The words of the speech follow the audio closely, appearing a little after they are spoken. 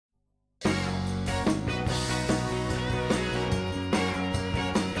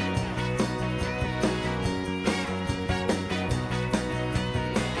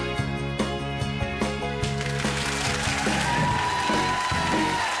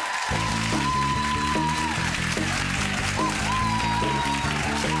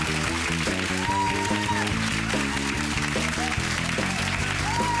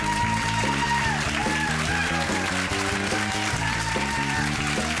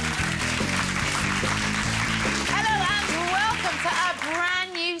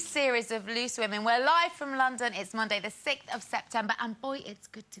series of Loose Women. We're live from London. It's Monday, the 6th of September, and boy, it's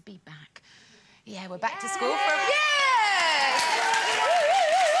good to be back. Yeah, we're back to school for... Yes!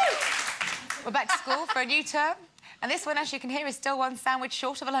 We're back to school for a new term. And this one, as you can hear, is still one sandwich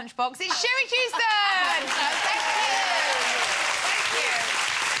short of a lunchbox. It's Sherry Houston! Thank you.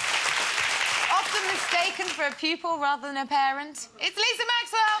 Often mistaken for a pupil rather than a parent, it's Lisa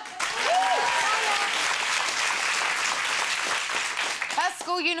Maxwell! Her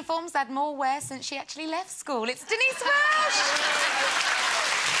school uniforms had more wear since she actually left school. It's Denise Welsh!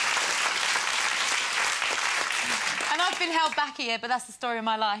 And I've been held back here, but that's the story of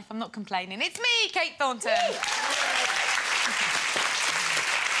my life. I'm not complaining. It's me, Kate Thornton.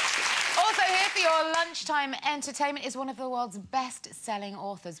 Also here for your lunchtime entertainment is one of the world's best-selling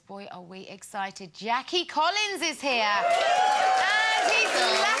authors. Boy, are we excited. Jackie Collins is here. And he's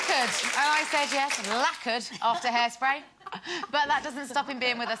lacquered. And I said yes, lacquered after Hairspray. But that doesn't stop him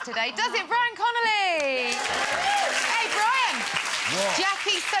being with us today, does it, Brian Connolly? Hey, Brian! What?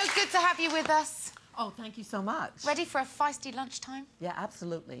 Jackie, so good to have you with us. Oh, thank you so much. Ready for a feisty lunchtime? Yeah,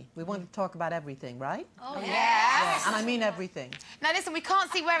 absolutely. We want to talk about everything, right? Oh, yes. Yeah, and I mean everything. Now, listen, we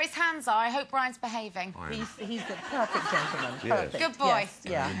can't see where his hands are. I hope Brian's behaving. He's the perfect gentleman. Yes. Perfect. Good boy. Yes,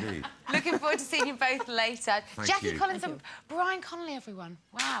 yeah. Indeed. Looking forward to seeing you both later. Thank Jackie you. Collins and Brian Connolly, everyone.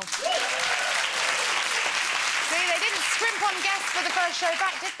 Wow. See, they didn't scrimp on guests for the first show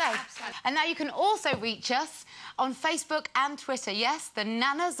back, did they? Absolutely. And now you can also reach us on Facebook and Twitter. Yes, the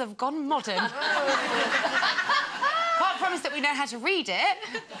nanas have gone modern. Can't promise that we know how to read it,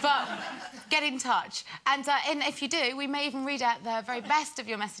 but get in touch. And if you do, we may even read out the very best of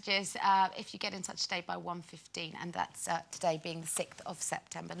your messages if you get in touch today by 1:15, and that's today being the 6th of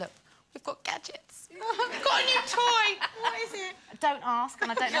September. Look, we've got gadgets. I've got a new toy. What is it? Don't ask,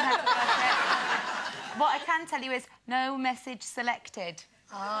 and I don't know how to work it. What I can tell you is no message selected.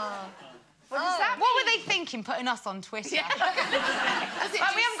 Oh. What does that mean? What were they thinking, putting us on Twitter? Yeah. We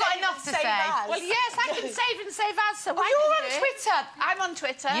haven't got enough to say. As? Well, yes, I can save and save as, so you're on Twitter. I'm on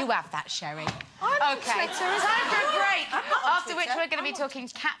Twitter. You have that, Sherry. I'm on OK, Twitter. time for a break, after which Twitter. we're going to be talking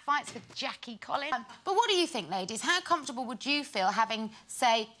cat fights with Jackie Collins. But what do you think, ladies? How comfortable would you feel having,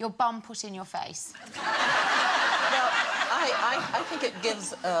 say, your bum put in your face? Well, I think it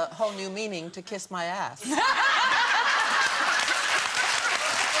gives a whole new meaning to kiss my ass.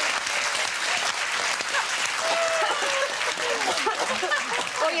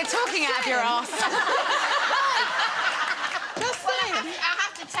 Well, you're talking out of your arse. Just saying. I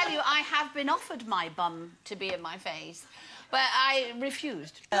have to tell you, I have been offered my bum to be in my face, but I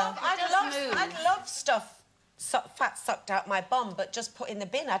refused. I'd love stuff, fat sucked out my bum, but just put in the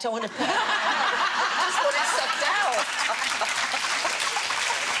bin. I don't want to put it. I just want it sucked out.